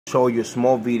show you a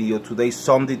small video. Today's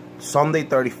Sunday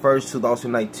 31st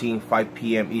 2019, 5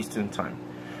 p.m. Eastern time.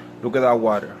 Look at that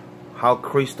water, how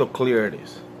crystal clear it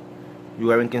is.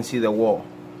 You even can see the wall,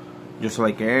 just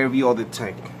like every other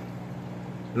tank.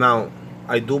 Now,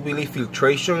 I do believe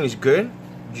filtration is good.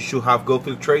 You should have good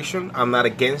filtration. I'm not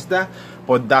against that,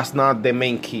 but that's not the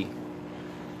main key.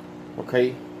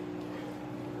 Okay,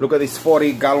 look at this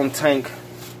 40-gallon tank.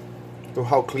 Look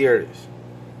how clear it is.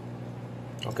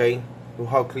 Okay, look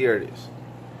how clear it is.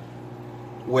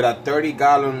 With a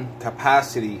 30-gallon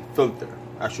capacity filter,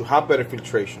 I should have better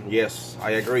filtration. Yes,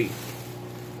 I agree.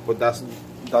 But that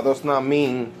does not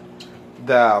mean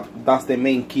that that's the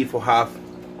main key for have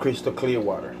crystal clear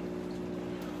water.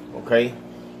 Okay,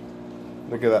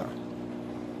 look at that.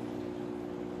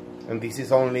 And this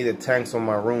is only the tanks on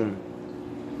my room.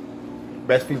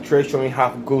 Best filtration, we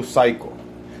have good cycle.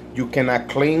 You cannot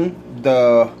clean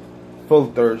the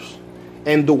filters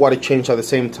and do water change at the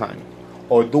same time,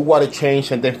 or do water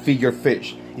change and then feed your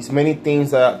fish. It's many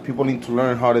things that people need to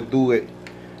learn how to do it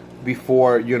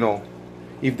before, you know,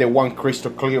 if they want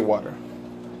crystal clear water.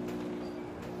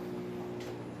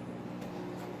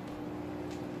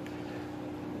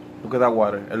 Look at that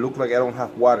water. It looks like I don't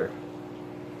have water.